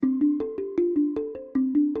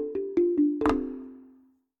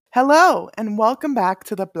Hello, and welcome back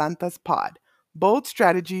to the Plantas Pod, Bold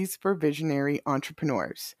Strategies for Visionary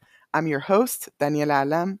Entrepreneurs. I'm your host, Daniela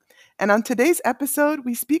Alam, and on today's episode,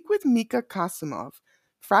 we speak with Mika Kasumov,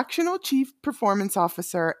 Fractional Chief Performance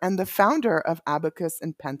Officer and the founder of Abacus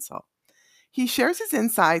and Pencil. He shares his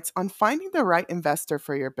insights on finding the right investor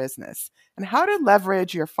for your business and how to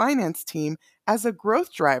leverage your finance team as a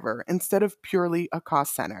growth driver instead of purely a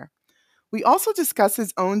cost center. We also discuss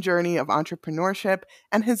his own journey of entrepreneurship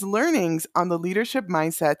and his learnings on the leadership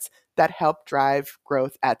mindsets that help drive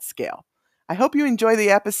growth at scale. I hope you enjoy the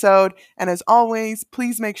episode. And as always,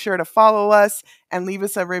 please make sure to follow us and leave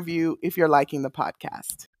us a review if you're liking the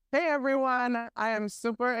podcast. Hey, everyone. I am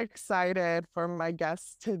super excited for my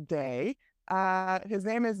guest today. His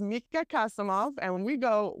name is Mika Kasumov, and we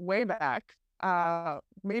go way back.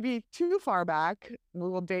 Maybe too far back. We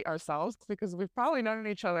will date ourselves because we've probably known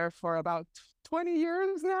each other for about 20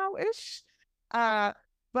 years now-ish. But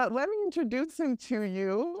let me introduce him to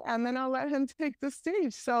you, and then I'll let him take the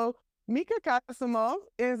stage. So Mika Kasumov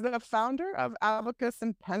is the founder of Abacus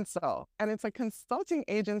and Pencil, and it's a consulting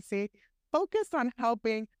agency focused on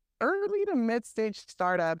helping early to mid-stage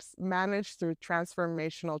startups manage through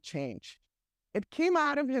transformational change. It came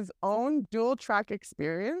out of his own dual track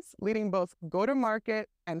experience, leading both go-to-market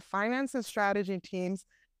and finance and strategy teams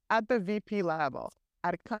at the VP level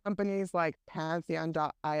at companies like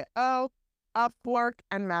Pantheon.io, Upwork,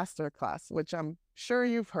 and Masterclass, which I'm sure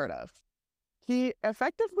you've heard of. He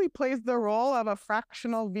effectively plays the role of a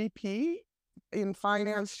fractional VP in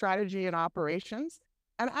finance, strategy, and operations,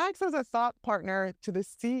 and acts as a thought partner to the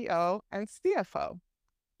CEO and CFO.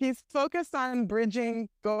 He's focused on bridging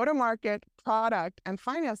go-to-market, product, and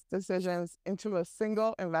finance decisions into a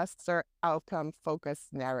single investor outcome-focused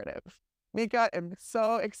narrative. Mika, it's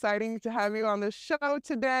so exciting to have you on the show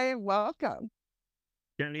today. Welcome.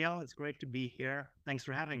 Danielle, it's great to be here. Thanks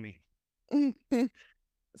for having me.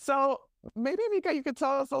 So maybe, Mika, you could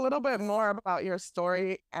tell us a little bit more about your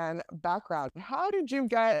story and background. How did you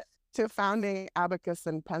get to founding Abacus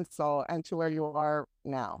and Pencil and to where you are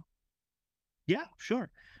now? Yeah, sure.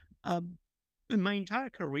 In my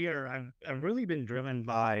entire career, I've really been driven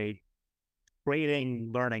by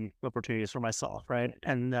creating learning opportunities for myself, right?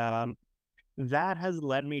 And that has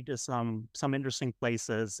led me to some interesting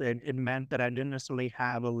places. It meant that I didn't necessarily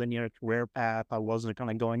have a linear career path. I wasn't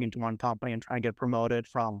kind of going into one company and trying to get promoted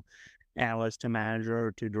from analyst to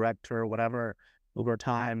manager to director, whatever, over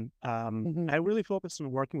time. I really focused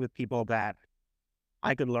on working with people that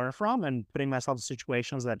I could learn from and putting myself in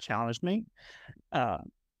situations that challenged me. Uh,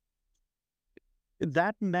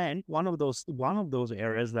 that meant one of those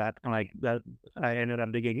areas that I ended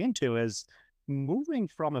up digging into is moving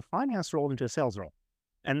from a finance role into a sales role,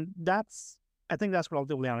 and I think that's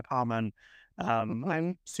relatively uncommon.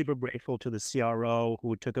 I'm super grateful to the CRO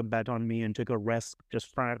who took a bet on me and took a risk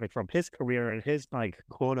just frankly from his career and his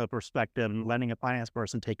quota perspective, and letting a finance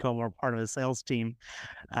person take over part of the sales team.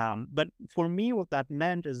 But for me, what that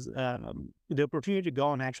meant is the opportunity to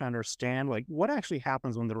go and actually understand what actually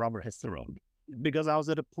happens when the rubber hits the road. Because I was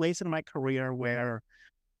at a place in my career where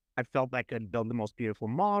I felt I could build the most beautiful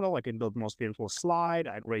model, I could build the most beautiful slide,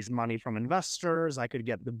 I'd raise money from investors, I could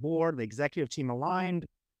get the board, the executive team aligned.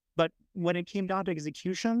 But when it came down to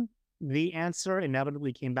execution, the answer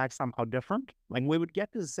inevitably came back somehow different. Like we would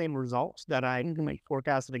get to the same results that I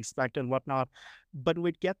forecasted, expected, whatnot, but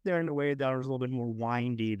we'd get there in a way that was a little bit more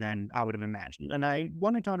windy than I would have imagined. And I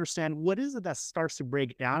wanted to understand what is it that starts to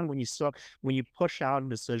break down when you push out a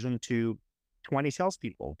decision to 20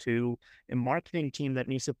 salespeople, to a marketing team that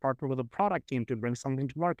needs to partner with a product team to bring something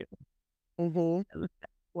to market. Mm-hmm. And that's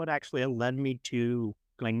what actually led me to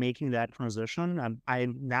making that transition. I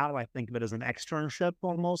think of it as an externship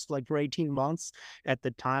almost, like for 18 months. At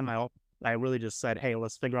the time, I really just said, hey,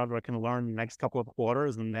 let's figure out what I can learn in the next couple of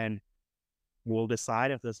quarters, and then we'll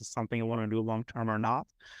decide if this is something I want to do long term or not.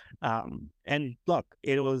 And look,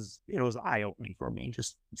 it was eye opening for me,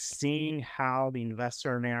 just seeing how the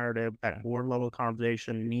investor narrative, that board level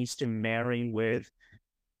conversation, needs to marry with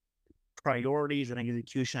priorities and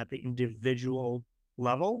execution at the individual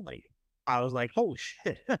level. I was like, holy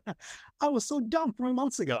shit, I was so dumb 3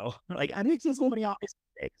 months ago. I make so many obvious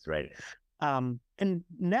mistakes, right? And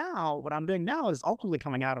now what I'm doing now is ultimately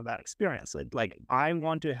coming out of that experience. I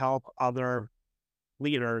want to help other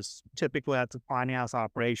leaders, typically at the finance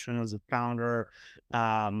operation as a founder,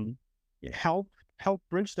 um, help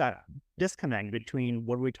bridge that disconnect between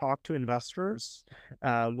what we talk to investors,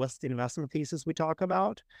 what's the investment thesis we talk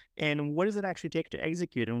about, and what does it actually take to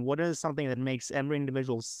execute, and what is something that makes every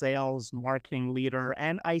individual sales, marketing leader,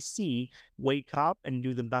 and IC wake up and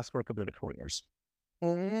do the best work of their careers.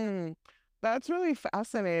 Mm. That's really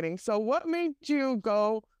fascinating. So what made you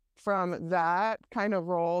go from that kind of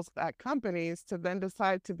roles at companies to then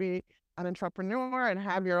decide to be an entrepreneur and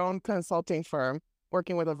have your own consulting firm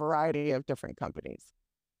working with a variety of different companies?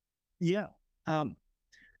 Yeah. Um,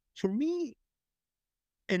 for me,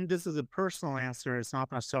 and this is a personal answer, it's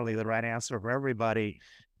not necessarily the right answer for everybody.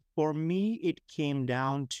 For me, it came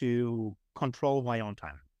down to control my own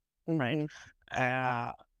time, right?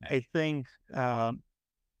 Mm-hmm. I think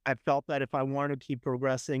I felt that if I wanted to keep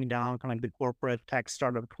progressing down kind of like the corporate tech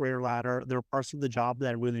startup career ladder, there are parts of the job that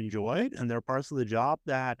I really enjoyed, and there are parts of the job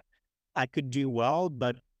that I could do well,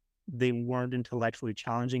 but they weren't intellectually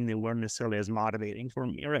challenging. They weren't necessarily as motivating for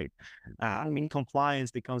me, right? I mean,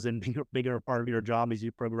 compliance becomes a bigger part of your job as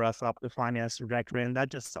you progress up the finance trajectory, and that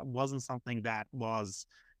just wasn't something that was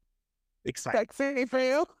exciting. Sexy for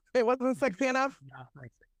you? It wasn't sexy enough?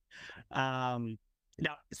 Not Um,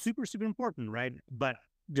 now, super, super important, right? But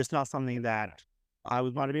just not something that I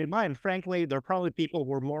was motivated by. And frankly, there are probably people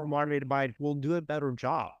who are more motivated by it will do a better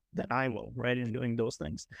job than I will, right, in doing those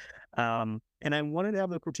things. And I wanted to have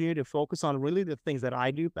the opportunity to focus on really the things that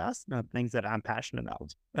I do best, not things that I'm passionate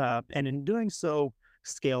about. And in doing so,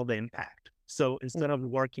 scale the impact. So instead of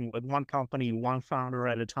working with one company, one founder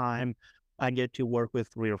at a time, I get to work with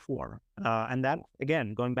three or four. And that,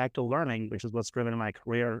 again, going back to learning, which is what's driven my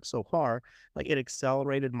career so far, like it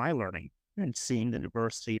accelerated my learning and seeing the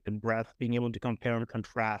diversity and breadth, being able to compare and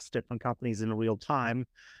contrast different companies in real time.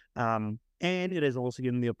 And it has also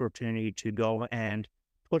given me the opportunity to go and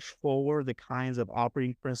push forward the kinds of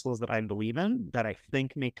operating principles that I believe in, that I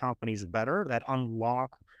think make companies better, that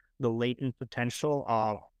unlock the latent potential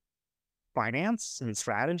of finance and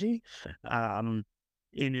strategy.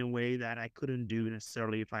 In a way that I couldn't do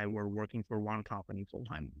necessarily if I were working for one company full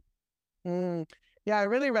time. Mm. Yeah, I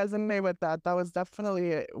really resonate with that. That was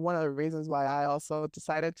definitely one of the reasons why I also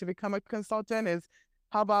decided to become a consultant is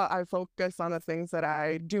how about I focus on the things that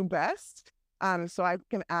I do best, so I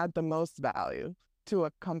can add the most value to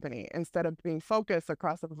a company instead of being focused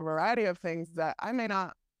across a variety of things that I may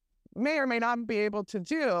or may not be able to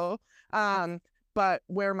do. Um, but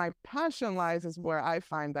where my passion lies is where I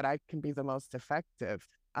find that I can be the most effective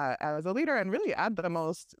as a leader and really add the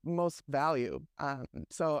most value.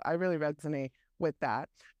 So I really resonate with that.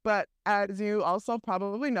 But as you also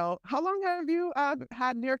probably know, how long have you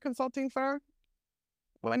had your consulting firm?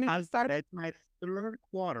 When did you start? It's my third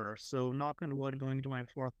quarter, so knock on wood, going to my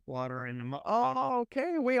fourth quarter in a month. Oh,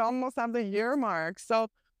 okay. We almost have the year mark. So,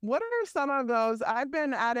 what are some of those? I've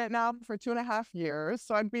been at it now for 2.5 years.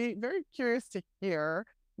 So, I'd be very curious to hear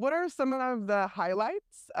what are some of the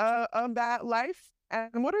highlights of that life?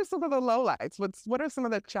 And what are some of the lowlights? What are some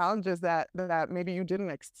of the challenges that maybe you didn't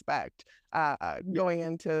expect Yeah. going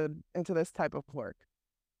into this type of work?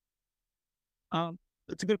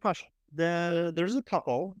 It's a good question. There's a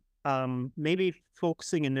couple. Maybe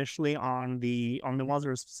focusing initially on the ones that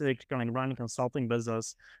are specific to kind of running a consulting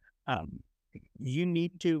business. Um, you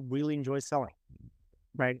need to really enjoy selling,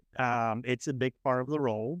 right? It's a big part of the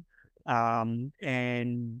role.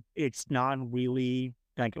 And it's not really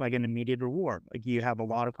like an immediate reward. Like you have a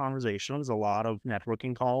lot of conversations, a lot of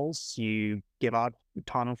networking calls, you give out a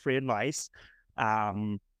ton of free advice.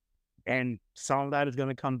 Um, and some of that is going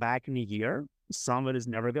to come back in a year. Some of it is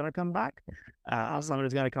never going to come back. Some of it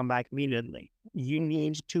is going to come back immediately. You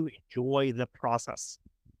need to enjoy the process of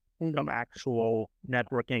Mm-hmm. actual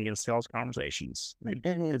networking and sales conversations. Right?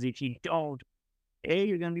 Mm-hmm. Because if you don't, A,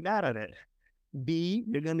 you're going to be bad at it. B,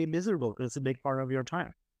 you're going to be miserable because it's a big part of your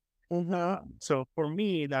time. Mm-hmm. So for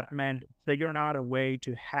me, that meant figuring out a way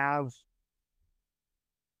to have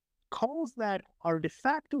calls that are de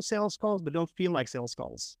facto sales calls, but don't feel like sales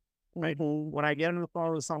calls. Right. Mm-hmm. When I get on the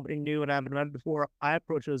phone with somebody new and I haven't met before, I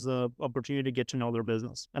approach it as an opportunity to get to know their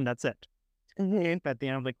business, and that's it. Mm-hmm. If at the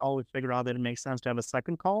end of the call we figure out that it makes sense to have a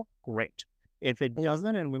second call, great. If it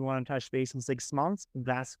doesn't and we want to touch base in 6 months,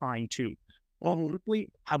 that's fine too. Mm-hmm. Ultimately,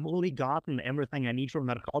 I've only gotten everything I need from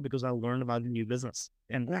that call because I learned about the new business.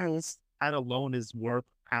 And Mm-hmm. that alone is worth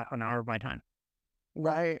half an hour of my time.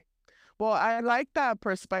 Right. Well, I like that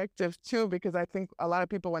perspective too, because I think a lot of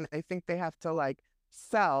people, when they think they have to like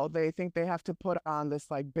sell, they think they have to put on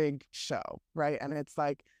this like big show, right? And it's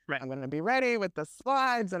like, Right. I'm going to be ready with the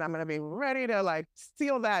slides and I'm going to be ready to like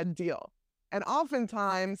seal that deal. And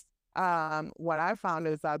oftentimes, what I found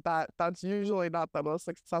is that's usually not the most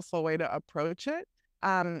successful way to approach it.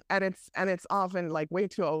 And it's often like way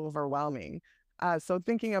too overwhelming. So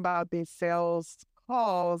thinking about these sales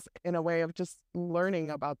calls in a way of just learning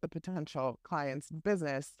about the potential client's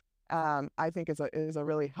business, I think is a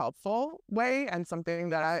really helpful way and something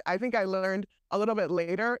that I think I learned a little bit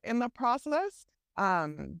later in the process.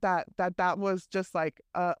 that was just like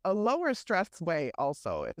a lower stress way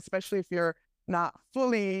also, especially if you're not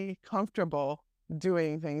fully comfortable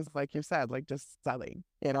doing things like you said, like just selling,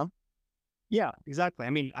 you know? Yeah, exactly. I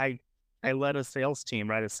mean, I led a sales team,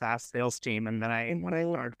 right? A SaaS sales team. And then when I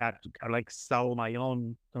learned how to kind of like sell my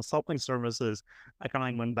own consulting services, I kind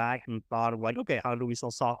of like went back and thought of like, okay, how do we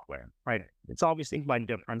sell software? Right. It's obviously by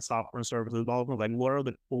different software and services, but also like what are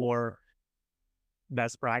the core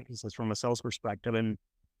best practices from a sales perspective? And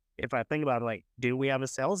if I think about it, like, do we have a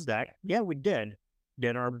sales deck? Yeah, we did.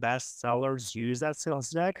 Did our best sellers use that sales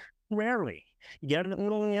deck? Rarely. You get a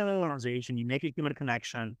little organization, you make a human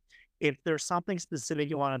connection. If there's something specific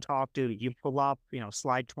you want to talk to, you pull up,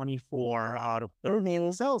 slide 24 out of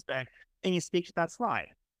the sales deck and you speak to that slide.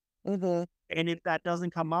 Mm-hmm. And if that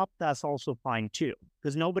doesn't come up, that's also fine too.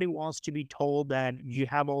 Because nobody wants to be told that you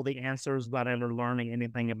have all the answers without ever learning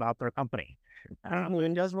anything about their company.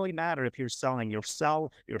 It doesn't really matter if you're selling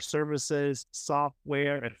yourself, your services,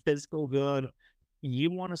 software, a physical good.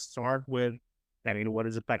 You want to start with, what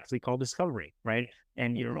is effectively called discovery, right?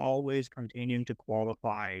 And you're always continuing to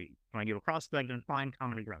qualify your prospect and find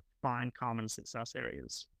common ground, find common success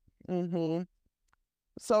areas. Mm-hmm.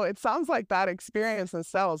 So it sounds like that experience in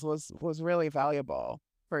sales was really valuable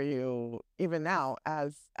for you even now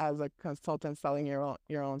as a consultant selling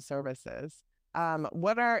your own services.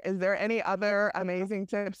 Is there any other amazing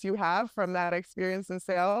tips you have from that experience in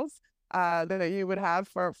sales that you would have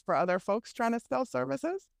for other folks trying to sell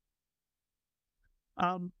services?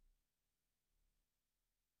 Um,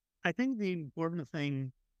 I think the important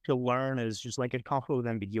thing to learn is just like a conflict with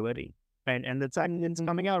ambiguity. Right. And it's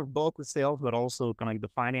coming out of both the sales, but also kind of like the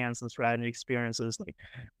finance and strategy experiences. Like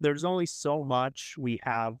there's only so much we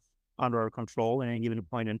have under our control at any given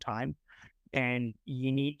point in time. And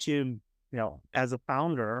you need to, as a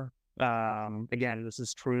founder, again, this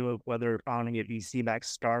is true of whether you're founding a VC backed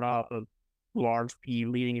startup, a large P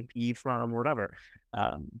leading a PE firm, or whatever.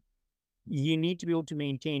 You need to be able to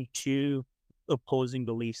maintain two opposing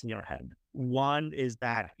beliefs in your head. One is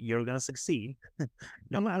that you're going to succeed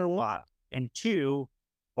no matter what. And two,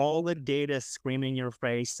 all the data screaming in your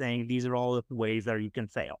face saying these are all the ways that you can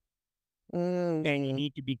fail. And you Mm-hmm.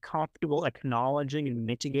 need to be comfortable acknowledging and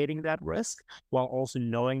mitigating that risk while also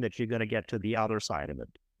knowing that you're going to get to the other side of it.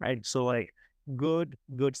 Right. So like good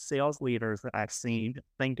sales leaders that I've seen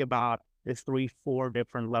think about the 3, 4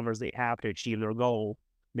 different levers they have to achieve their goal.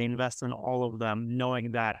 They invest in all of them,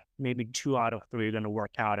 knowing that maybe 2 out of 3 are going to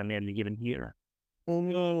work out in any given year.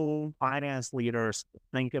 Mm-hmm. Finance leaders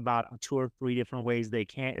think about 2 or 3 different ways they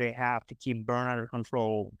have to keep burn under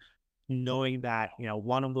control, knowing that,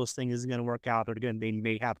 one of those things isn't going to work out. They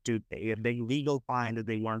may have to pay a big legal fine that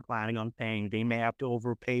they weren't planning on paying. They may have to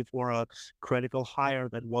overpay for a critical hire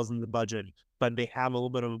that wasn't the budget, but they have a little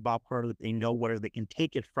bit of a buffer that they know where they can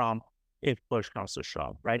take it from if push comes to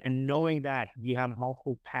shove, right? And knowing that you have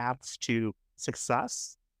multiple paths to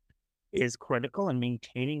success is critical, and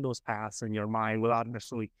maintaining those paths in your mind without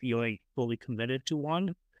necessarily feeling fully committed to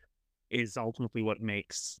one is ultimately what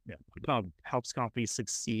helps companies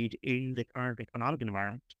succeed in the current economic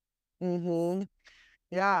environment. Mm-hmm.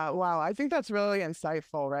 Yeah, wow. I think that's really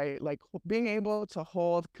insightful, right? Like being able to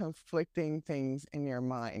hold conflicting things in your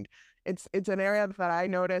mind. It's an area that I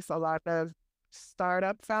notice a lot of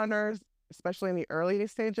startup founders, especially in the early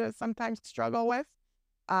stages, sometimes struggle with,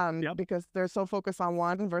 Yep. because they're so focused on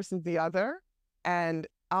one versus the other. And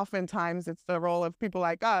oftentimes it's the role of people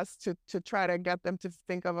like us to try to get them to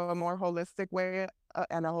think of a more holistic way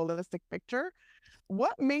and a holistic picture.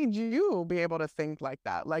 What made you be able to think like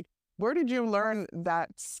that? Like, where did you learn that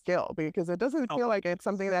skill? Because it doesn't Oh, feel like it's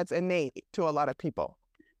something that's innate to a lot of people.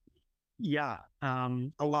 yeah.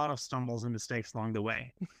 A lot of stumbles and mistakes along the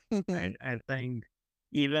way. I think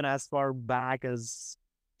even as far back as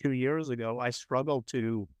 2 years ago, I struggled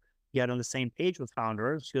to get on the same page with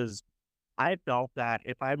founders because I felt that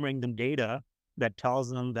if I bring them data that tells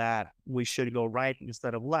them that we should go right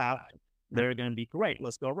instead of left, they're going to be great.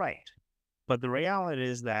 Let's go right. But the reality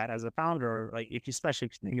is that as a founder, like if you especially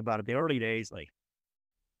think about it, the early days, like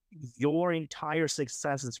your entire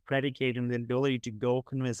success is predicated on the ability to go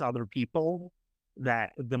convince other people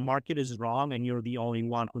that the market is wrong and you're the only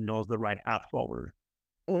one who knows the right path forward.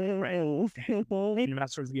 Right.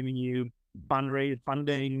 Investors giving you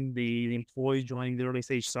funding, the employees joining the early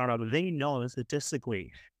stage startup, they know that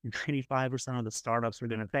statistically 95% of the startups are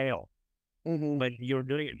going to fail, Hmm. but you're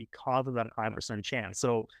doing it because of that 5% chance.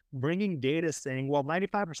 So bringing data saying, well,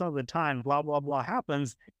 95% of the time, blah, blah, blah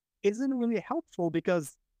happens isn't really helpful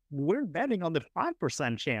because we're betting on the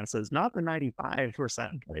 5% chances, not the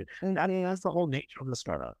 95%. Right? Hmm. That's the whole nature of the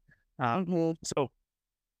startup. Hmm. So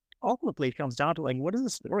ultimately it comes down to like, what is the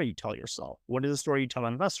story you tell yourself? What is the story you tell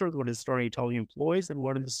investors? What is the story you tell your employees? And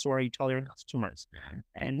what is the story you tell your customers?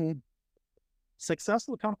 And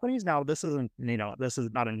successful companies, now this isn't, this is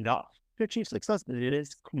not enough to achieve success. It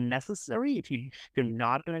is necessary. If you're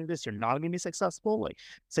not doing this, you're not going to be successful. Like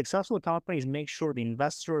successful companies make sure the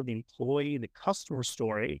investor, the employee, the customer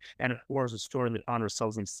story, and of course the story the founder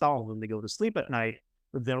sells themselves when they go to sleep at night,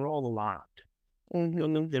 they're all aligned. So if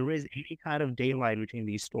Mm-hmm. there is any kind of daylight between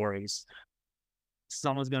these stories,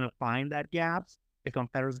 someone's going to find that gap. A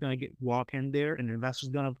competitor's going to walk in there, and an investor's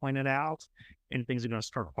going to point it out, and things are going to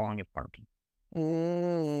start falling apart.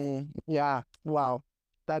 Yeah. Wow.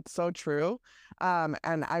 That's so true. And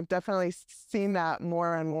I've definitely seen that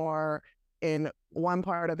more and more in one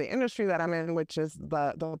part of the industry that I'm in, which is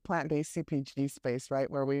the plant-based CPG space,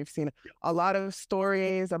 right? Where we've seen a lot of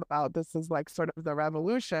stories about this is like sort of the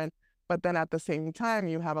revolution, but then at the same time,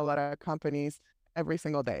 you have a lot of companies every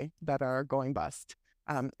single day that are going bust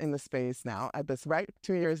in the space now at this right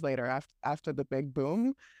 2 years later after the big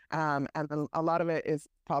boom. And then a lot of it is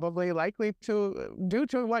probably likely to due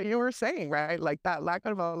to what you were saying, right? Like that lack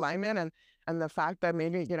of alignment and the fact that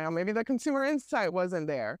maybe, maybe the consumer insight wasn't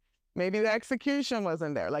there. Maybe the execution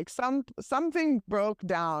wasn't there. Like something broke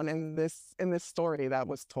down in this story that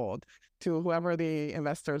was told to whoever the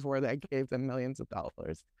investors were that gave them millions of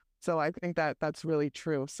dollars. So I think that that's really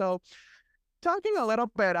true. So talking a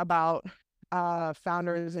little bit about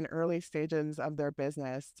founders in early stages of their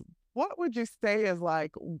business, what would you say is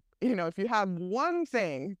like, if you have one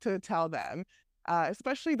thing to tell them,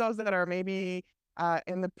 especially those that are maybe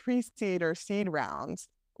in the pre-seed or seed rounds,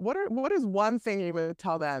 what is one thing you would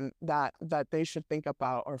tell them that they should think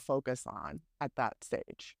about or focus on at that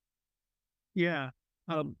stage? Yeah.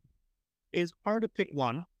 Um, it's hard to pick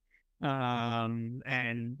one.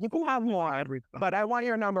 And You can have more, every, but I want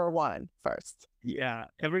your number one first. yeah,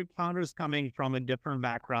 every founder is coming from a different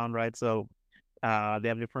background, right? So, they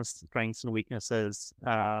have different strengths and weaknesses.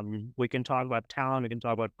 We can talk about talent. We can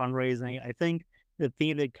talk about fundraising. I think the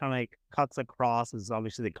theme that kind of cuts across is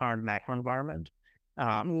obviously the current macro environment.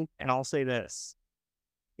 Mm. And I'll say this,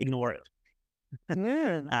 ignore it.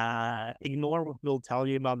 Mm. Ignore what we'll tell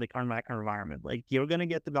you about the current macro environment. Like you're going to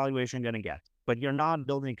get the valuation you're going to get, but you're not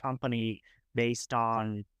building a company based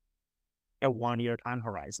on a 1 year time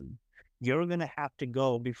horizon. You're going to have to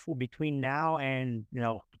go between now and,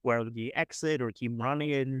 where the exit or keep running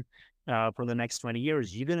it for the next 20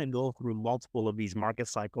 years. You're going to go through multiple of these market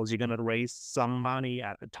cycles. You're going to raise some money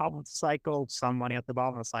at the top of the cycle, some money at the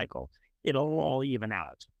bottom of the cycle. It'll all even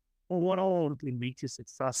out. What ultimately makes you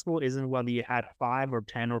successful isn't whether you had 5 or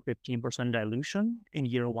 10 or 15% dilution in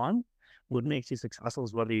year one. What makes you successful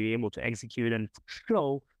is whether you're able to execute and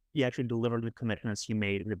show you actually delivered the commitments you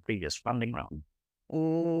made in the previous funding round.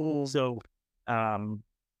 Mm. So, um,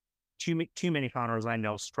 too many founders I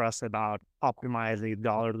know stress about optimizing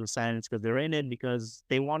dollars and cents because they're in it because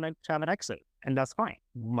they want to have an exit, and that's fine.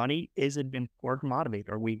 Money is an important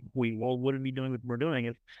motivator. We all wouldn't be doing what we're doing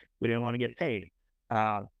if we didn't want to get paid.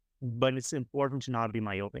 Uh, but it's important to not be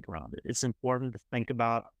myopic around it. It's important to think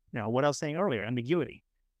about, what I was saying earlier, ambiguity.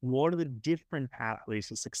 What are the different pathways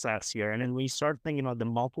to success here? And then when you start thinking about the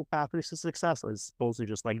multiple pathways to success, as opposed to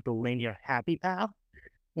just like the linear happy path,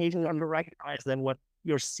 you need to learn to recognize that what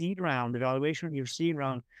your seed round, the valuation of your seed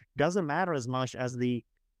round doesn't matter as much as the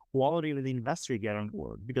quality of the investor you get on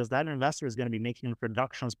board, because that investor is going to be making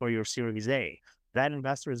introductions for your Series A. That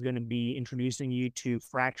investor is going to be introducing you to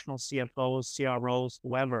fractional CFOs, CROs,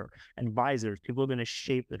 whoever, advisors. People are going to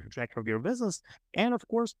shape the trajectory of your business. And of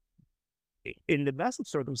course, in the best of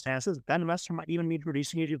circumstances, that investor might even be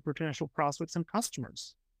introducing you to potential prospects and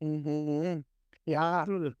customers. Mm-hmm. Yeah.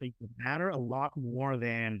 Those are the things that matter a lot more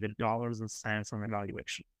than the dollars and cents on the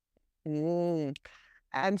valuation. Mm.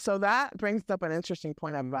 And so that brings up an interesting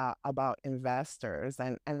point about investors,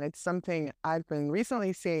 and it's something I've been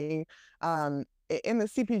recently seeing in the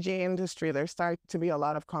CPG industry. There's starting to be a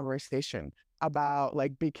lot of conversation about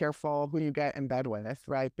like be careful who you get in bed with,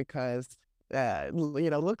 right? Because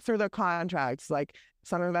look through the contracts. Like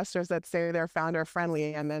some investors that say they're founder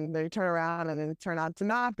friendly, and then they turn around and then turn out to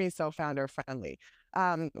not be so founder friendly.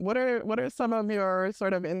 What are some of your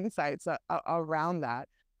sort of insights around that?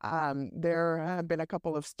 There have been a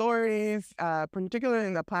couple of stories, particularly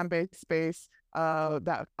in the plant-based space,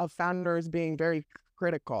 that of founders being very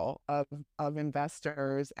critical of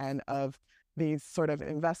investors and of these sort of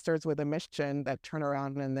investors with a mission that turn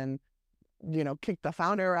around and then kick the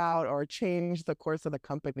founder out or change the course of the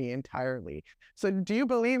company entirely. So do you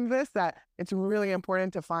believe this, that it's really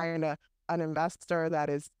important to find an investor that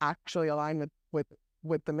is actually aligned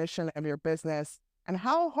with the mission of your business? And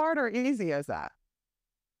how hard or easy is that?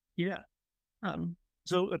 Yeah.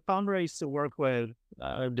 So a founder I used to work with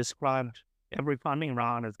described every funding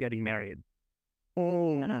round as getting married.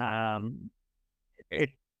 Mm, Um, it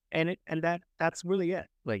and that's really it.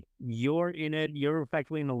 Like you're in it, you're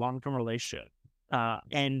effectively in a long term relationship,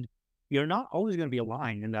 and you're not always going to be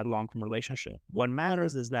aligned in that long term relationship. What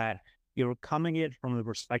matters is that you're coming in from the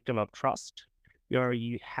perspective of trust.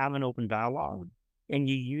 You have an open dialogue, and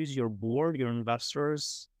you use your board, your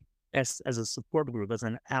investors, as a support group, as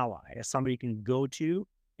an ally, as somebody you can go to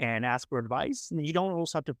and ask for advice. And you don't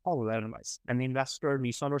always have to follow that advice. And the investor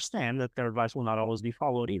needs to understand that their advice will not always be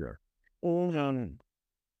followed either. mm,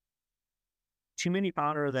 Too many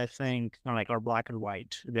founders, I think, are black and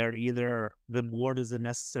white. They're either the board is a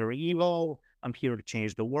necessary evil, I'm here to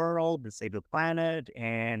change the world and save the planet,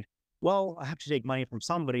 and well, I have to take money from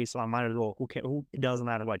somebody, so I might as well. It doesn't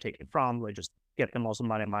matter who I take it from. I just get the most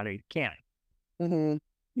money you can. mm-hmm,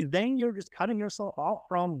 Then you're just cutting yourself off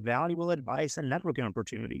from valuable advice and networking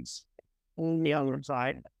opportunities. The mm, other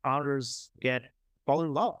side, founders fall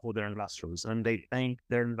in love with their investors and they think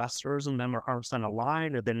their investors and them are 100%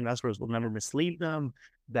 aligned, that the investors will never mislead them,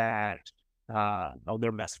 that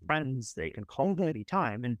they're best friends, they can call them mm-hmm,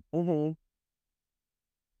 anytime. And mm-hmm,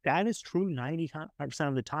 that is true 95%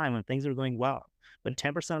 of the time when things are going well. But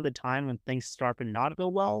 10% of the time when things start to not go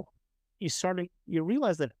well, you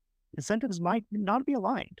realize that incentives might not be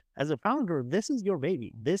aligned. As a founder, this is your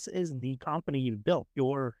baby. This is the company you've built.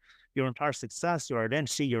 Your entire success, your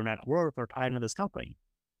identity, your net worth are tied into this company.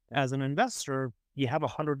 As an investor, you have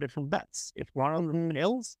 100 different bets. If one of them mm-hmm,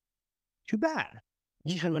 fails, too bad.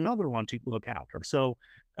 You have another one to look after. So,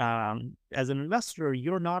 as an investor,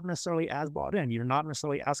 you're not necessarily as bought in. You're not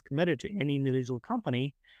necessarily as committed to any individual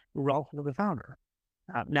company relative to the founder.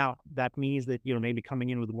 Now, that means that you're maybe coming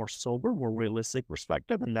in with a more sober, more realistic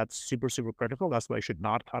perspective, and that's super, super critical. That's why you should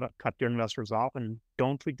not cut your investors off and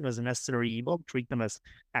don't treat them as a necessary evil. Treat them as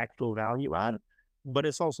actual value add. But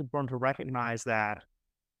it's also important to recognize that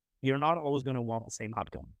you're not always going to want the same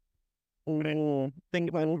outcome. Right? mm-hmm, Think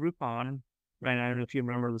about Groupon, right? I don't know if you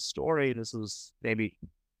remember the story. This was maybe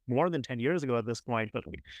more than 10 years ago at this point, but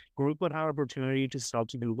Groupon had an opportunity to sell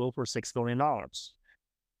to Google for $6 billion.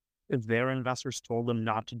 Their investors told them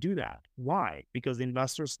not to do that. Why? Because the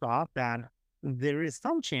investors thought that there is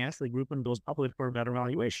some chance the Groupon goes public for a better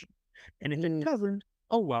valuation. And if it mm. doesn't,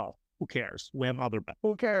 oh well, who cares? We have other bets.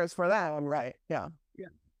 Who cares for them, right? Yeah. Yeah.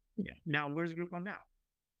 Yeah. Now, where's Groupon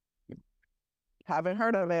now? Haven't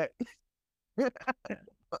heard of it.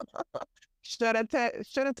 Should have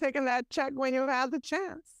taken that check when you had the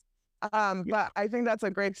chance. Yeah. But I think that's a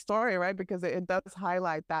great story, right? Because it does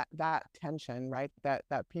highlight that tension, right? That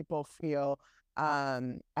people feel,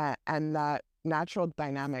 and that natural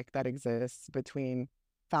dynamic that exists between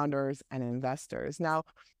founders and investors. Now,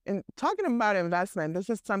 in talking about investment, this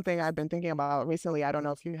is something I've been thinking about recently. I don't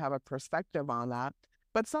know if you have a perspective on that,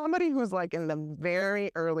 but somebody who's like in the very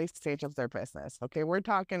early stage of their business. Okay, we're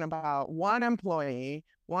talking about one employee,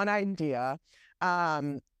 one idea.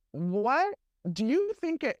 What do you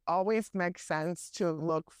think it always makes sense to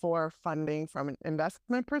look for funding from an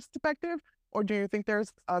investment perspective, or do you think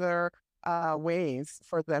there's other ways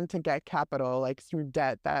for them to get capital, like through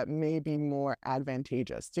debt, that may be more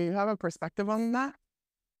advantageous? Do you have a perspective on that?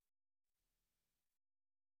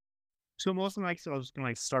 So most of my, so I was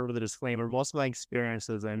going to start with a disclaimer. Most of my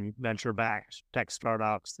experiences in venture-backed tech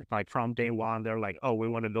startups, like from day one, they're like, "Oh, we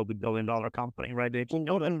want to build $1 billion company," right? They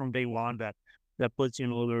know that from day one. That puts you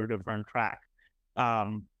in a little bit different track.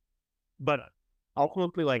 Um, but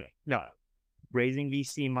ultimately, no, raising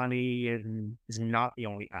VC money is not the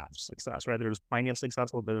only path to success, right? There's plenty of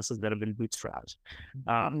successful businesses that have been bootstrapped.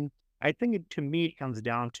 Mhm. I think to me, it comes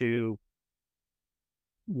down to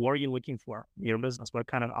what are you looking for in your business? What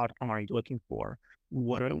kind of outcome are you looking for?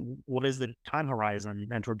 What is the time horizon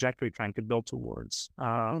and trajectory trying to build towards?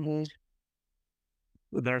 Mhm.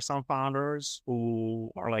 There are some founders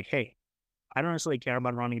who are like, hey, I don't necessarily care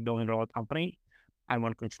about running $1 billion company. I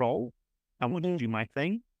want control. I want to Mhm. do my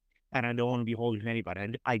thing. And I don't want to be holding anybody.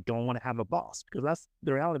 And I don't want to have a boss, because that's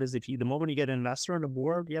the reality is the moment you get an investor on the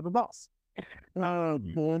board, you have a boss.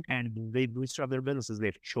 Mhm. And they bootstrap their businesses.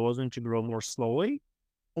 They've chosen to grow more slowly,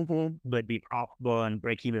 Mhm. but be profitable and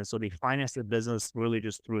break even. So they finance the business really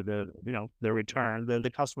just through the return, the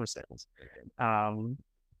customer sales. Um,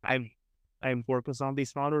 I've I've worked with some of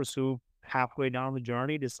these founders who halfway down the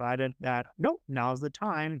journey decided that nope, now's the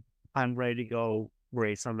time. I'm ready to go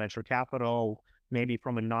raise some venture capital, maybe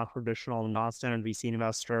from a non-traditional, non-standard VC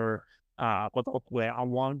investor. But hopefully I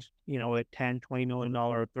want, a 10, $20 million,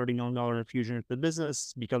 $30 million infusion into the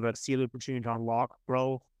business because I see the opportunity to unlock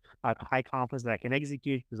growth I have high confidence that I can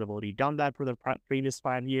execute because I've already done that for the previous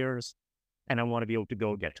 5 years. And I want to be able to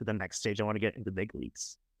go get to the next stage. I want to get into the big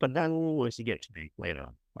leagues. But then once you get to big later,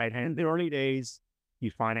 right? And in the early days, you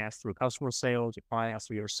finance through customer sales, you finance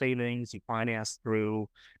through your savings, you finance through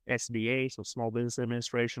SBA, so small business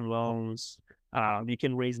administration loans. You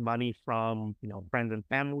can raise money from friends and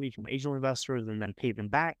family, from angel investors, and then pay them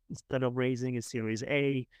back instead of raising a Series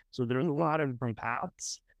A. So there's a lot of different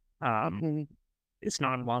paths. Um, Mhm. it's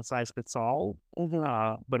not one size fits all.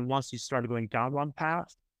 Mhm. But once you start going down one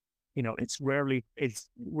path, it's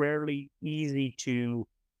rarely easy to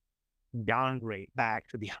downgrade back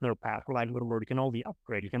to the other path. For lack of a better word, you can only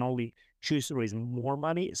upgrade. You can only choose to raise more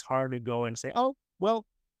money. It's hard to go and say, oh, well,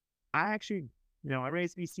 I actually, I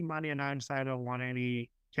raised VC money and I decided I don't want any.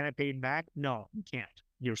 Can I pay it back? No, you can't.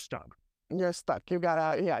 You're stuck. You're stuck. You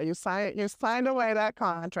gotta, yeah, you signed away that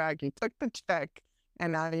contract, you took the check,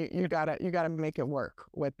 and now you gotta make it work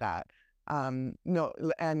with that. No,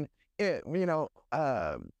 and it,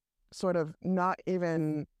 sort of not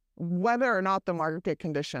even whether or not the market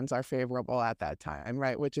conditions are favorable at that time,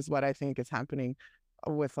 right? Which is what I think is happening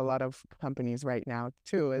with a lot of companies right now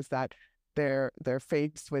too, is that they're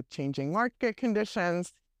faced with changing market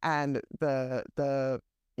conditions, and the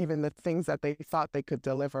even the things that they thought they could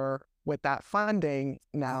deliver with that funding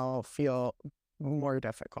now feel more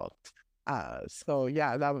difficult. So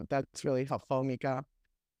yeah, that's really helpful, Mika.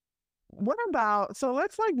 What about, so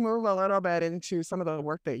let's like move a little bit into some of the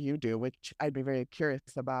work that you do, which I'd be very curious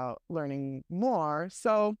about learning more.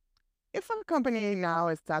 So if a company now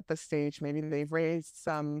is at the stage, maybe they've raised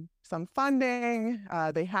some funding,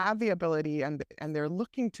 they have the ability, and they're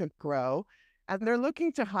looking to grow, and they're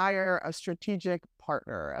looking to hire a strategic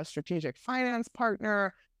partner, a strategic finance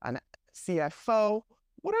partner, an CFO.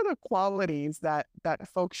 What are the qualities that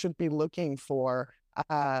folks should be looking for,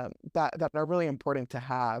 that are really important to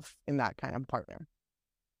have in that kind of partner?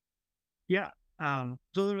 Yeah. So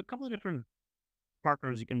there are a couple of different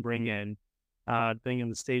partners you can bring in, depending on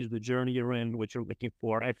the stage of the journey you're in, what you're looking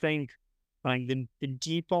for. I think like the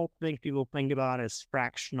default thing people think about is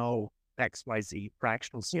fractional XYZ,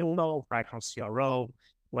 fractional CFO, fractional CRO,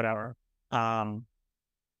 whatever. Um,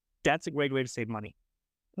 that's a great way to save money.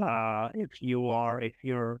 If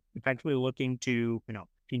you're effectively looking to,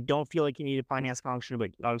 if you don't feel like you need a finance function,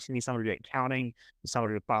 but you obviously need somebody to do accounting,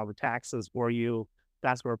 somebody to file the taxes for you,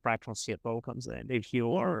 that's where a fractional CFO comes in. If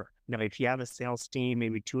you have a sales team,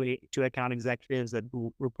 maybe two account executives that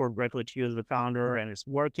report directly to you as the founder and it's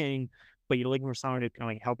working, but you're looking for somebody to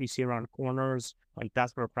kind of help you see around corners, like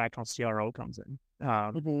that's where a fractional CRO comes in.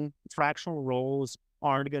 Mm-hmm. Fractional roles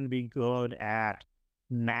aren't going to be good at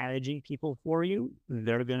managing people for you.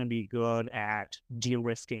 They're going to be good at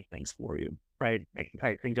de-risking things for you, right?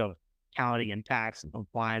 I think of accounting and tax and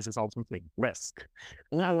compliance as ultimately risk.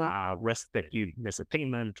 Risk that you miss a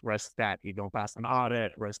payment, risk that you don't pass an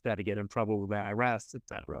audit, risk that you get in trouble with the IRS,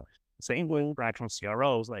 etc. Same with fractional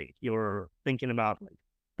CROs. Like you're thinking about like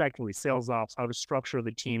effectively sales ops, how to structure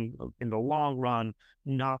the team in the long run,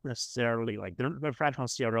 not necessarily like the fractional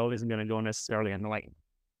CRO isn't going to go necessarily and like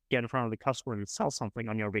get in front of the customer and sell something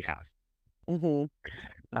on your behalf.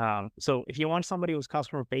 Mm-hmm. So if you want somebody who's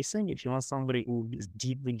customer facing, if you want somebody who is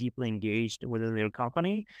deeply, deeply engaged within their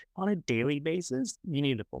company on a daily basis, you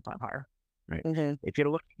need a full-time hire, right? Mm-hmm. If you're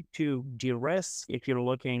looking to de-risk, if you're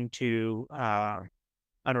looking to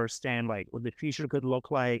understand like what the future could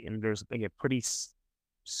look like, and there's like a pretty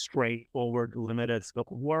straightforward, limited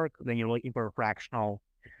scope of work, then you're looking for a fractional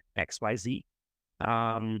XYZ.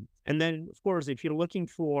 And then, of course, if you're looking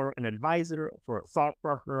for an advisor, for a thought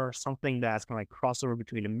partner, something that's going to like cross over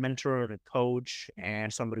between a mentor and a coach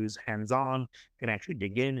and somebody who's hands-on, can actually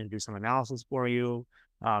dig in and do some analysis for you.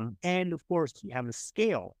 And of course, you have a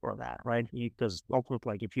scale for that, right? Because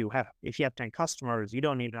ultimately, like if you have 10 customers, you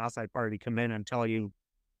don't need an outside party to come in and tell you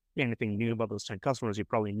anything new about those 10 customers. You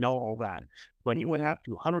probably know all that. When you would have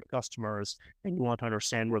 200 customers and you want to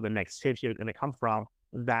understand where the next 50 are going to come from,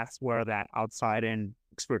 that's where that outside in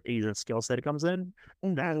expertise and skill set comes in.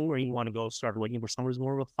 And that's where you want to go start looking for somebody who's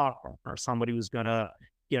more of a thought partner, somebody who's going to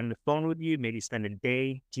get on the phone with you, maybe spend a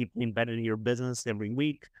day deeply embedded in your business every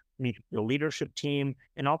week, meet your leadership team,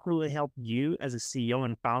 and ultimately help you as a CEO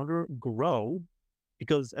and founder grow.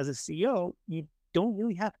 Because as a CEO, you don't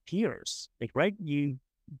really have peers, like, right?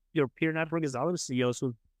 Your peer network is other CEOs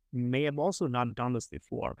who may have also not done this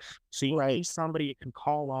before. So you Right. need somebody you can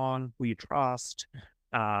call on, who you trust,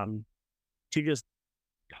 um, to just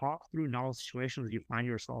talk through novel situations you find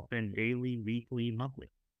yourself in daily, weekly, monthly.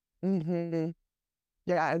 Mm-hmm.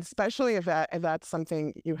 Yeah, and especially if that's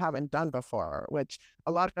something you haven't done before, which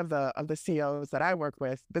a lot of the CEOs that I work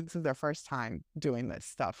with, this is their first time doing this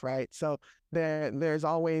stuff, right? So there's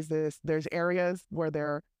always there's areas where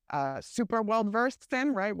they're super well versed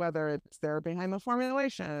in, right? Whether it's they're behind the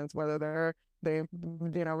formulations, whether they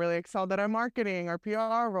really excelled at a marketing or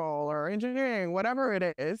PR role or engineering, whatever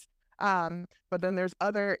it is. But then there's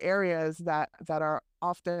other areas that are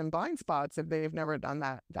often blind spots if they've never done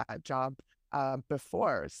that job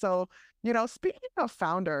before. So, speaking of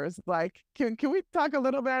founders, like, can we talk a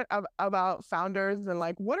little bit about founders and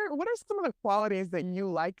like what are some of the qualities that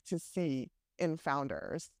you like to see in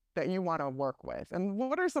founders that you want to work with, and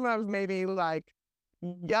what are some of maybe like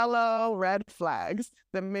yellow red flags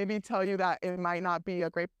that maybe tell you that it might not be a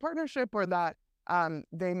great partnership or that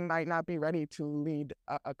they might not be ready to lead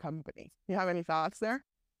a company. You have any thoughts there?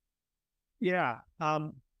 Yeah.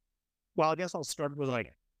 Well, I guess I'll start with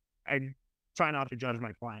like, I try not to judge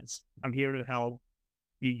my clients. I'm here to help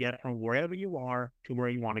you get from wherever you are to where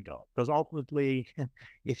you want to go. Because ultimately,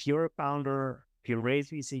 if you're a founder, if you raise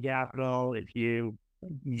VC capital, if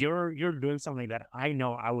you're doing something that I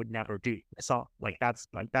know I would never do. So that's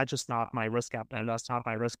just not my risk appetite. That's not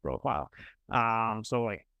my risk profile. So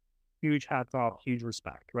like huge hats off, huge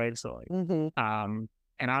respect, right? So like Mm-hmm.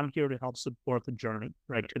 and I'm here to help support the journey,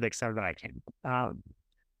 right, to the extent that I can.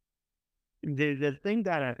 The thing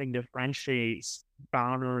that I think differentiates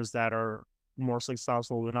founders that are more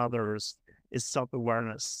successful than others is self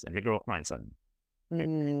awareness and the growth mindset. Right?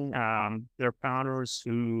 Mm-hmm. They're founders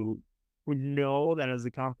who know that as the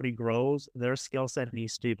company grows, their skill set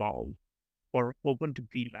needs to evolve or open to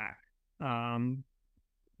feedback. Um,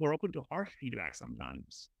 or open to harsh feedback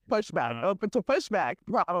sometimes. Pushback, Uh, open to pushback,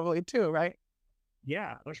 probably too, right?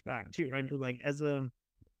 yeah, pushback too, right? Like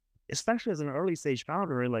especially as an early stage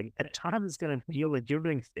founder, like at times it's going to feel like you're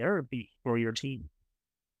doing therapy for your team.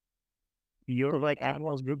 You're like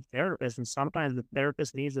everyone's group therapist, and sometimes the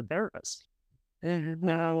therapist needs a therapist.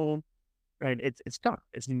 No. Right? It's tough.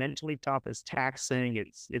 It's mentally tough. It's taxing.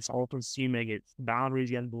 It's all consuming. It's boundaries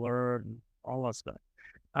get blurred, and all that stuff.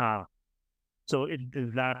 Uh, so it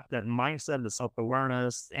is that mindset, the self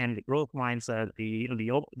awareness, and the growth mindset,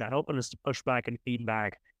 that openness to pushback and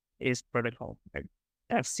feedback is critical. Right?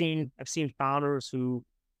 I've seen founders who,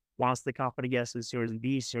 once the company gets to Series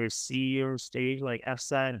B, Series C, or stage, like F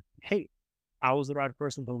said, hey, I was the right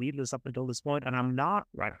person to lead this up until this point, and I'm not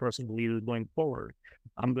the right person to lead it going forward.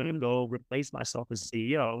 I'm going to go replace myself as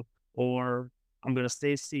CEO, or I'm going to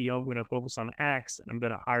stay CEO. I'm going to focus on X, and I'm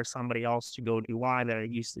going to hire somebody else to go do Y that I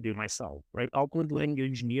used to do myself. Right? Ultimately, you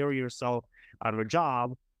engineer yourself out of a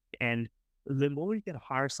job, and the more you can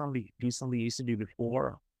hire somebody to do something you used to do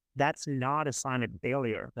before, that's not a sign of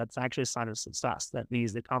failure. That's actually a sign of success. That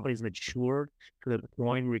means the company's matured to the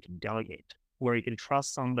point where you can delegate, where you can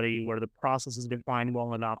trust somebody, where the process is defined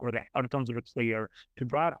well enough, where the outcomes are clear to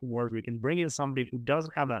drive forward. We can bring in somebody who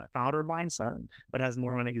doesn't have that founder mindset, but has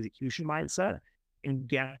more of an execution mindset and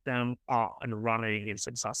get them off and running and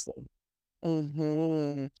successful.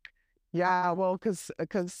 Mm-hmm. Yeah, well,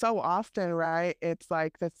 because so often, right? It's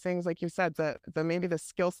like the things like you said, the maybe the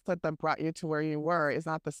skill set that brought you to where you were is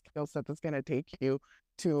not the skill set that's going to take you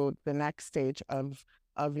to the next stage of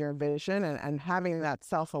your vision, and having that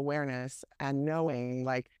self-awareness and knowing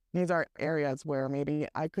like these are areas where maybe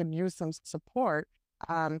I could use some support.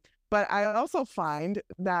 Um, but I also find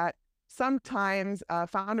that sometimes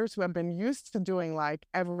founders who have been used to doing like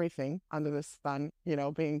everything under the sun,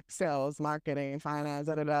 being sales, marketing, finance,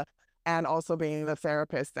 da, da, da, and also being the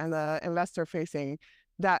therapist and the investor facing,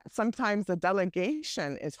 that sometimes the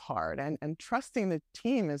delegation is hard, and trusting the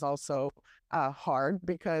team is also hard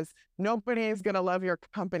because nobody is going to love your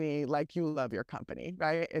company like you love your company,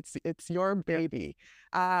 right? It's your baby.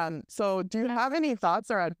 So do you have any thoughts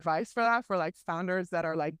or advice for that, for like founders that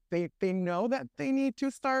are like they know that they need to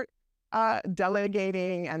start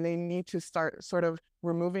delegating, and they need to start sort of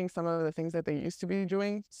removing some of the things that they used to be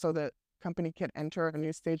doing so that company can enter a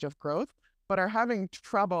new stage of growth, but are having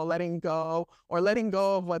trouble letting go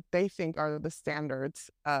of what they think are the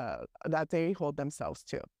standards that they hold themselves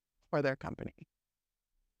to for their company?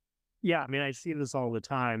 Yeah, I mean, I see this all the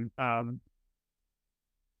time. To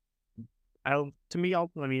me, I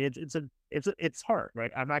mean, it's hard,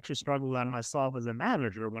 right? I've actually struggled with that myself as a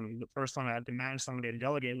manager when the first time I had to manage somebody and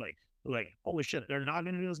delegate, like holy shit, they're not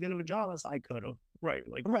going to do as good of a job as I could have, right?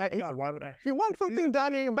 Like, Right. God, why would I? If you want something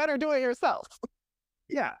done, you better do it yourself.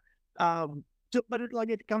 Yeah. But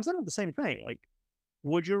it comes down to the same thing. Like,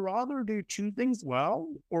 would you rather do two things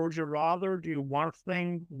well, or would you rather do one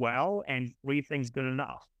thing well and three things good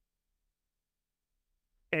enough?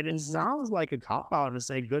 And it Mhm. sounds like a cop out to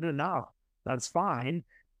say good enough, That's fine.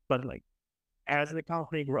 But like as the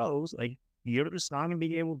company grows, like you're just not gonna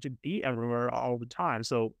be able to be everywhere all the time.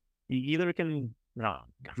 So you either can, run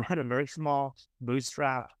a very small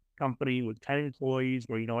bootstrap company with 10 employees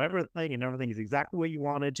where you know everything and everything is exactly what you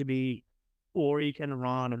want it to be, or you can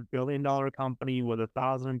run $1 billion company with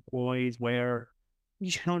 1,000 employees where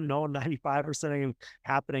you don't know 95% of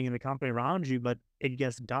happening in the company around you, but it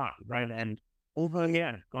gets done, right? And over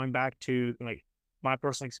again, going back to like my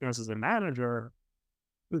personal experience as a manager,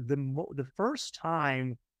 the first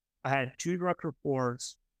time I had two direct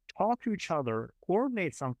reports talk to each other,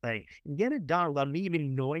 coordinate something, and get it done without me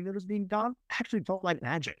even knowing that it was being done, actually felt like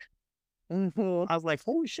magic. Mm-hmm. I was like,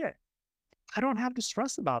 holy shit, I don't have to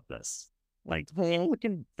stress about this. Like, Mm-hmm. people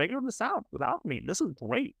can figure this out without me. This is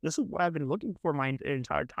great. This is what I've been looking for my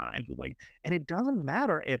entire time. Like, and it doesn't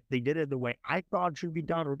matter if they did it the way I thought it should be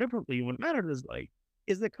done or differently. What matters is like,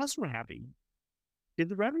 is the customer happy? Did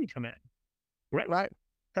the revenue come in? Great. Right.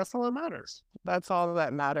 That's all that matters. That's all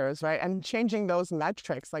that matters, right? And changing those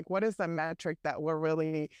metrics, like what is the metric that we're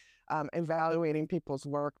really evaluating people's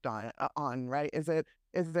work on, right? Is it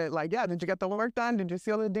like, yeah, did you get the work done? Did you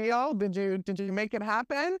seal the deal? Did you make it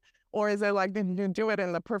happen? Or is it like, did you do it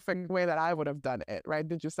in the perfect way that I would have done it, right?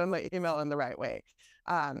 Did you send the email in the right way?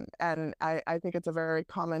 And I think it's a very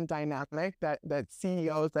common dynamic that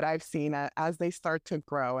CEOs that I've seen as they start to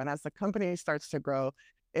grow and as the company starts to grow,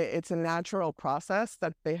 it's a natural process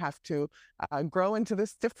that they have to grow into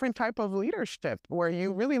this different type of leadership where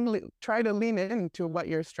you really try to lean into what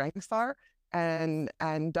your strengths are and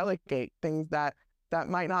delegate things that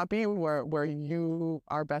might not be where you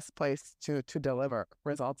are best placed to deliver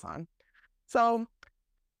results on. So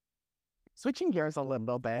switching gears a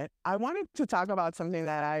little bit, I wanted to talk about something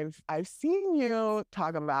that I've seen you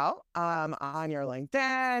talk about on your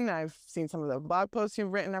LinkedIn. I've seen some of the blog posts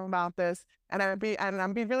you've written about this, and I'd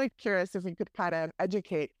be really curious if you could kind of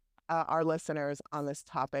educate our listeners on this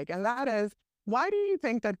topic. And that is, why do you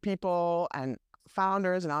think that people and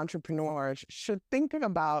founders and entrepreneurs should think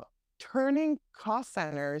about turning cost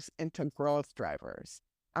centers into growth drivers?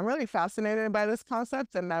 I'm really fascinated by this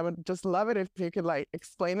concept, and I would just love it if you could like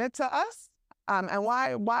explain it to us. And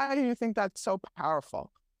why do you think that's so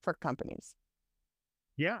powerful for companies?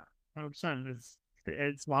 Yeah, 100%.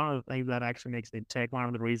 It's one of the things that actually makes me tick. One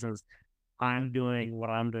of the reasons I'm doing what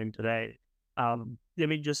I'm doing today. I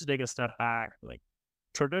mean, just to take a step back, like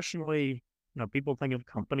traditionally, people think of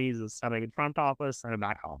companies as having a front office and a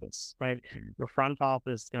back office, right? Your front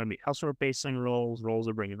office is going to be customer facing roles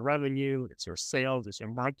that bring in revenue. It's your sales, it's your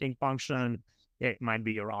marketing function. It might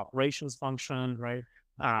be your operations function, right?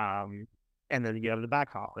 Um, and then you have the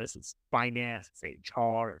back office. It's finance, it's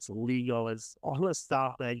HR, it's legal, it's all the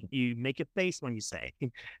stuff that you make a face when you say.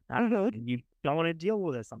 I don't know. You don't want to deal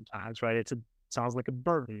with it sometimes, right? Sounds like a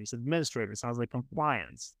burden. It's administrative. It sounds like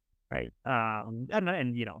compliance, right? And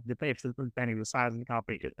depending on the size of the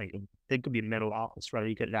company, it could be a middle office, right?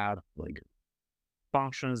 You could have like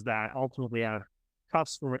functions that ultimately have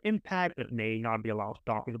customer impact that may not be allowed to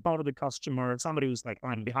talk with the phone to the customer. Somebody who's like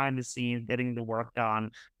behind the scenes, getting the work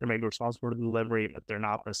done. They may be responsible for the delivery, but they're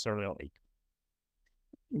not necessarily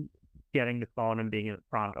like getting the phone and being in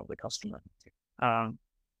front of the customer. Um,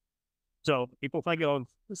 so people think of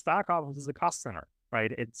this back office as a cost center,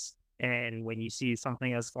 right? And when you see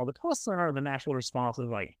something as called a cost center, the natural response is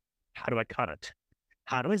like, how do I cut it?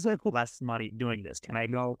 How do I save less money doing this? Can I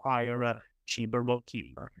go hire a cheaper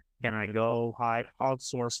bookkeeper? Can I go hire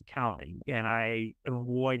outsource accounting? Can I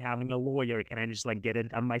avoid having a lawyer? Can I just like get it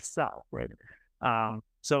done myself, right?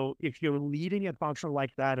 So if you're leading a function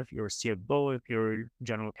like that, if you're a CFO, if you're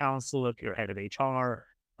general counsel, if you're head of HR,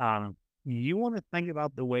 you want to think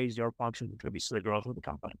about the ways your function contributes to the growth of the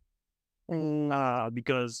company.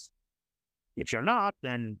 Because if you're not,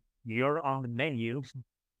 then you're on the menu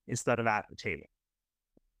instead of at the table,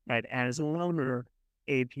 right? And as a owner,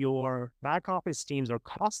 if your back office teams are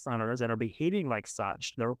cost centers and are behaving like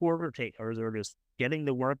such, they're order takers, or just getting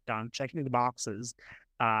the work done, checking the boxes,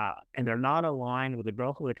 and they're not aligned with the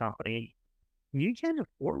growth of the company, you can't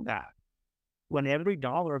afford that. When every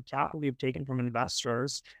dollar of capital you've taken from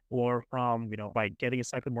investors or from, by getting a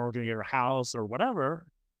second mortgage on your house or whatever,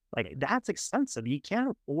 like that's expensive. You can't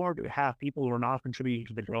afford to have people who are not contributing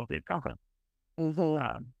to the growth of the company.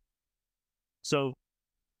 Mm-hmm. So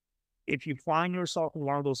if you find yourself in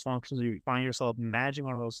one of those functions, or you find yourself managing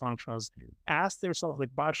one of those functions, ask yourself the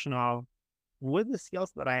question of, with the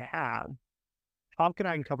skills that I have, how can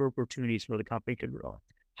I uncover opportunities for the company to grow?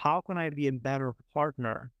 How can I be a better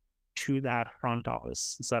partner to that front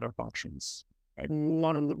office set of functions? Right?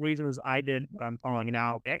 One of the reasons I did what I'm following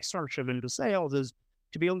now, externship into sales, is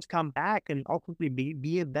to be able to come back and ultimately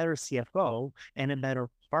be a better CFO and a better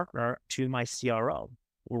partner to my CRO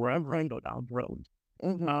wherever I go down the road.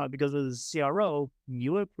 Because as a CRO,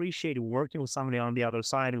 you appreciate working with somebody on the other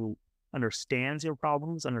side who understands your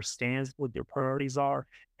problems, understands what your priorities are,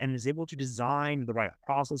 and is able to design the right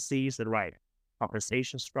processes, the right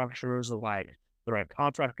compensation structures, the right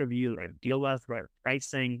contract review, the right deal with, the right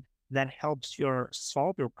pricing that helps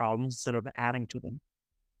solve your problems instead of adding to them.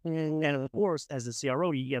 And of course, as a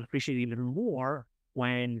CRO, you get appreciated even more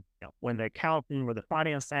when the accountant or the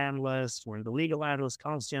finance analyst or the legal analyst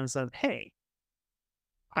comes to you and says, "Hey,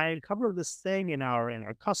 I uncovered this thing in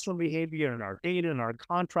our customer behavior, in our data, in our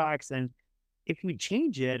contracts, and if we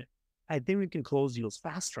change it, I think we can close deals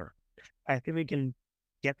faster. I think we can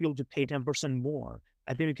get people to pay 10% more.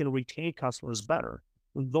 I think we can retain customers better."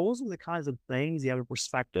 Those are the kinds of things you have a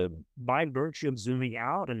perspective by virtue of zooming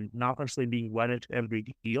out and not necessarily being wedded to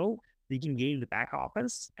every deal. You can gain the back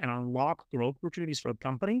office and unlock growth opportunities for the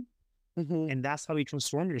company. And that's how you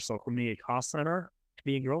transform yourself from being a cost center to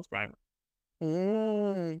being a growth driver.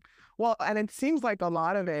 Well, and it seems like a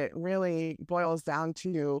lot of it really boils down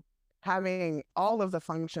to having all of the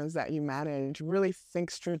functions that you manage really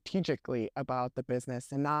think strategically about the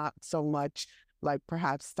business and not so much like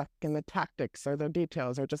perhaps stuck in the tactics or the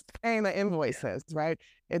details or just paying the invoices, right?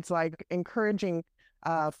 It's like encouraging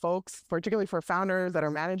folks, particularly for founders that are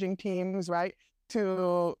managing teams, right,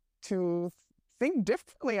 to think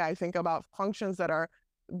differently, I think, about functions that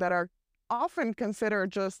are often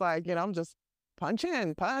considered just like, just punch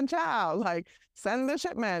in, punch out, like send the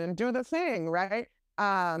shipment and do the thing, right?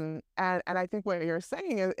 And I think what you're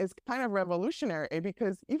saying is kind of revolutionary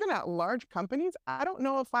because even at large companies, I don't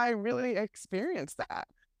know if I really experienced that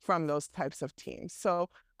from those types of teams. So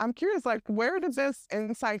I'm curious, like, where does this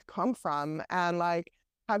insight come from? And like,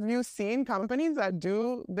 have you seen companies that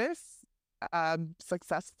do this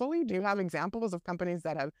successfully? Do you have examples of companies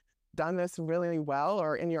that have done this really well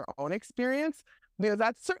or in your own experience? Because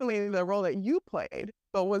that's certainly the role that you played.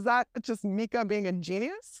 So was that just Mika being a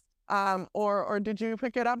genius? Or did you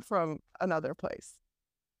pick it up from another place?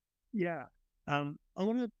 Yeah. I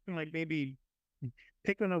want to like maybe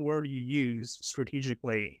pick on a word you use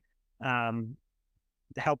strategically,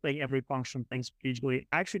 helping every function think strategically.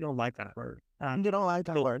 I actually don't like that word. You don't like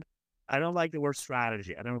that word? I don't like the word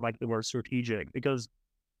strategy. I don't like the word strategic because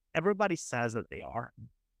everybody says that they are,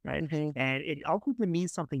 right? And it ultimately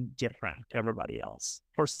means something different to everybody else.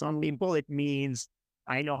 For some people, it means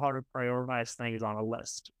I know how to prioritize things on a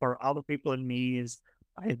list. For other people, it means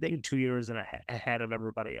I think 2 years ahead of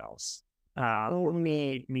everybody else. For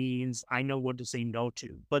me, it means I know what to say no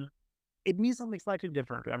to. But it means something slightly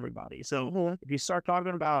different to everybody. So if you start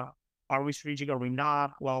talking about are we strategic, are we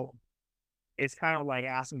not? Well, it's kind of like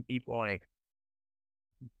asking people like,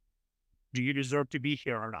 do you deserve to be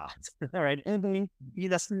here or not? All right.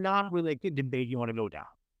 That's not really a good debate you want to go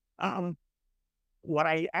down. What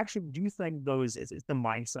I actually do think though is the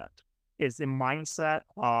mindset. It's the mindset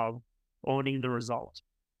of owning the result,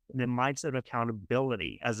 the mindset of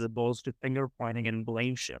accountability as opposed to finger pointing and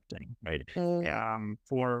blame shifting, right?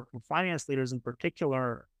 For finance leaders in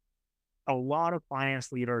particular, a lot of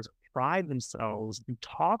finance leaders pride themselves and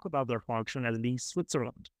talk about their function as being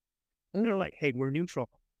Switzerland. And they're like, hey, we're neutral.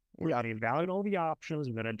 We're going to evaluate all the options.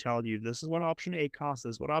 We're going to tell you this is what option A costs,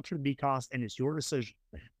 this is what option B costs, and it's your decision.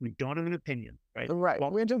 We don't have an opinion, right? Right.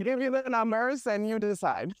 Well, we just give you the numbers and you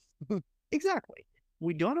decide. Exactly.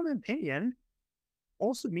 We don't have an opinion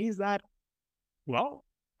also means that, well,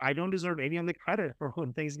 I don't deserve any of the credit for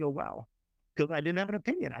when things go well because I didn't have an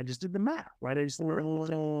opinion. I just did the math, right?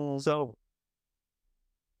 So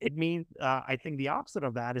it means, I think the opposite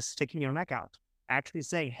of that is sticking your neck out, actually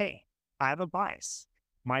saying, hey, I have a bias.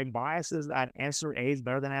 My bias is that answer A is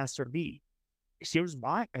better than answer B. Here's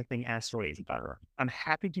why I think answer A is better. I'm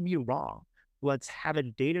happy to be wrong. Let's have a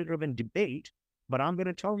data-driven debate, but I'm going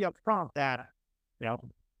to tell you up front that,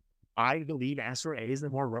 I believe answer A is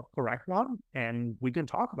the more correct one, and we can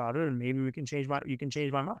talk about it, and maybe you can change my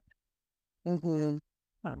mind.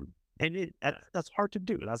 And that's hard to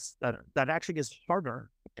do. That actually gets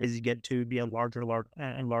harder as you get to be a larger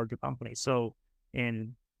company. So,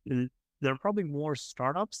 and there are probably more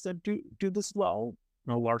startups that do this well,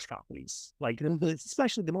 large companies. Like,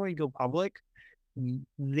 especially the more you go public,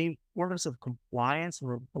 the importance of compliance and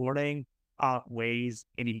reporting outweighs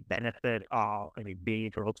any benefit of being a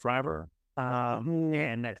growth driver.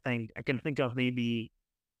 And I think I can think of maybe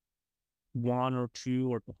 1 or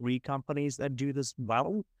 2 or 3 companies that do this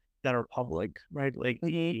well that are public, right? Like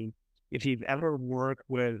if you've ever worked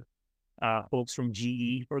with folks from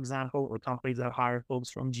GE, for example, or companies that hire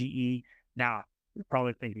folks from GE. Now, You're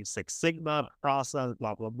probably thinking Six Sigma, process,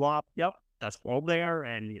 blah, blah, blah. Yep, that's all there.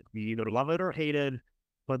 And you either love it or hate it.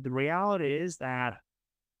 But the reality is that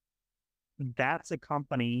that's a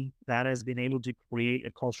company that has been able to create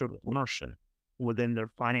a culture of ownership within their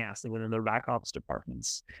financing, within their back office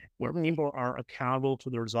departments, where people are accountable to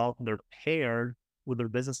the result and they're paired with their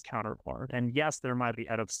business counterpart. And yes, there might be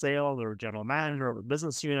head of sales or general manager or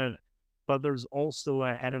business unit, but there's also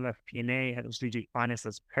a head of FP&A, head of strategic finance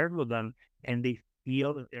that's paired with them, and they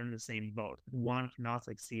feel that they're in the same boat. One cannot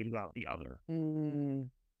succeed without the other. Mm.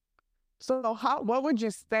 So what would you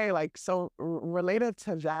say, like, so related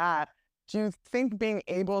to that, do you think being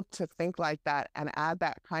able to think like that and add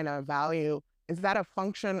that kind of value, is that a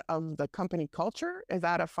function of the company culture? Is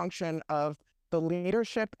that a function of the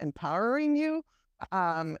leadership empowering you?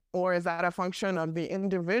 Or is that a function of the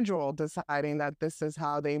individual deciding that this is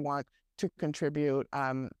how they want to contribute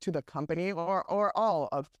to the company, or all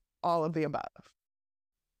of the above?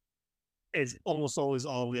 It's almost always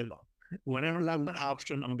all of the above. Whenever I have an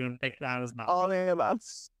option, I'm going to pick that as my All the above.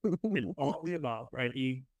 it's all of the above, right?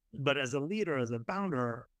 But as a leader, as a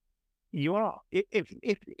founder, you are if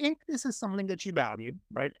this is something that you value,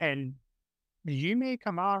 right? And you may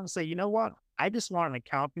come out and say, you know what? I just want an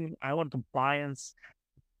accountant. I want compliance.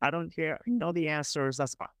 I don't care. I know the answers.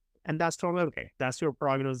 That's fine. And that's totally okay. That's your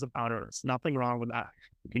prerogative as a founder. There's nothing wrong with that.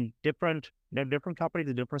 You can different companies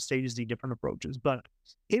at different stages do different approaches. But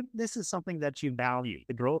if this is something that you value,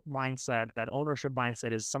 the growth mindset, that ownership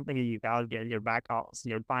mindset is something that you value in your back office,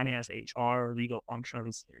 your finance, HR, legal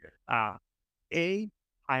functions, a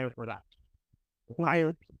hire for that.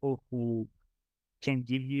 Hire people who can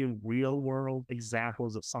give you real world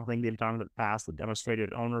examples of something they've done in the past that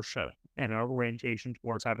demonstrated ownership and an orientation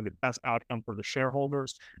towards having the best outcome for the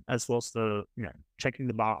shareholders, as well as the, checking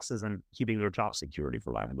the boxes and keeping their job security,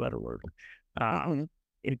 for lack of a better word. Mm-hmm.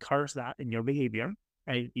 Encourage that in your behavior.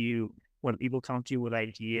 Right? When people come to you with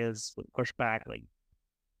ideas, with pushback, like,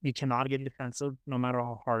 you cannot get defensive no matter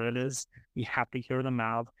how hard it is. You have to hear them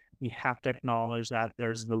out. You have to acknowledge that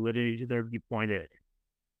there's validity to their viewpoint.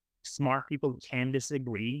 Smart people can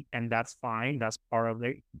disagree, and that's fine. That's part of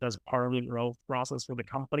the growth process for the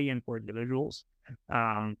company and for individuals.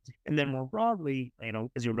 And then more broadly,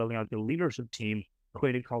 as you're building out your leadership team,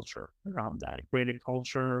 create a culture around that. Create a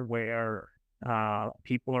culture where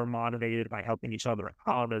people are motivated by helping each other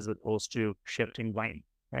out as opposed to shifting blame.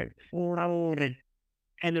 Right.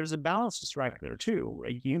 And there's a balance to strike there too,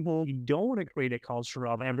 right? You don't want to create a culture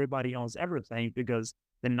of everybody owns everything, because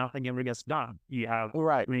then nothing ever gets done. You have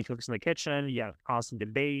Right. many cooks in the kitchen, you have constant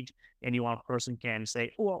debate, and you want a person can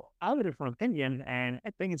say, well, I have a different opinion, and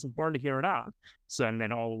I think it's important to hear it out. So, and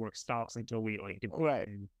then all the work stops until we Right.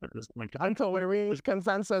 like Until we reach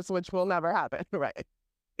consensus, which will never happen. Right.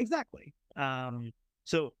 exactly.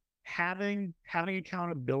 So having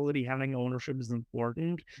accountability, having ownership is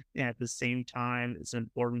important. And at the same time, it's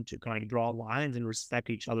important to kind of draw lines and respect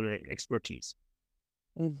each other's expertise.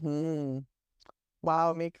 Mm-hmm.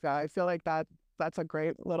 Wow, Mika, I feel like that's a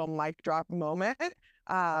great little mic drop moment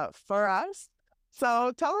for us.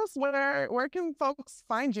 So tell us where can folks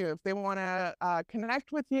find you if they want to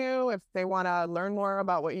connect with you, if they want to learn more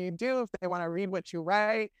about what you do, if they want to read what you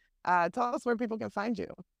write. Tell us where people can find you.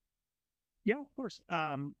 Yeah, of course.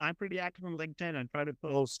 I'm pretty active on LinkedIn. I try to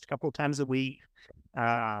post a couple of times a week.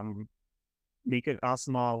 Mika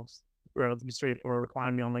Kasumov, relatively straightforward,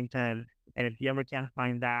 find me on LinkedIn. And if you ever can't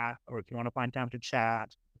find that, or if you want to find time to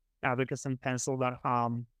chat,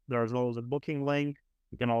 advocacyandpencil.com. There's always a booking link.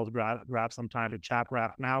 You can always grab some time to chat for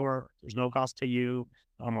half an hour. There's no cost to you.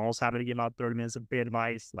 I'm always happy to give out 30 minutes of free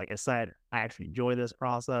advice. Like I said, I actually enjoy this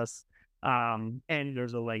process. And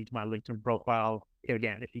there's a link to my LinkedIn profile.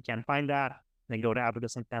 Again, if you can't find that, then go to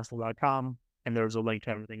advocacyandpencil.com, and there's a link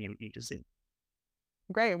to everything you need to see.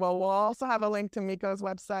 Great. Well, we'll also have a link to Mika's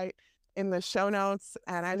website in the show notes.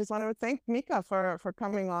 And I just want to thank Mika for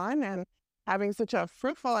coming on and having such a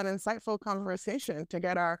fruitful and insightful conversation to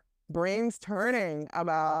get our brains turning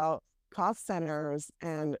about cost centers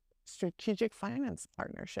and strategic finance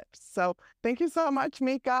partnerships. So thank you so much,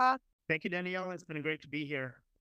 Mika. Thank you, Danielle. It's been great to be here.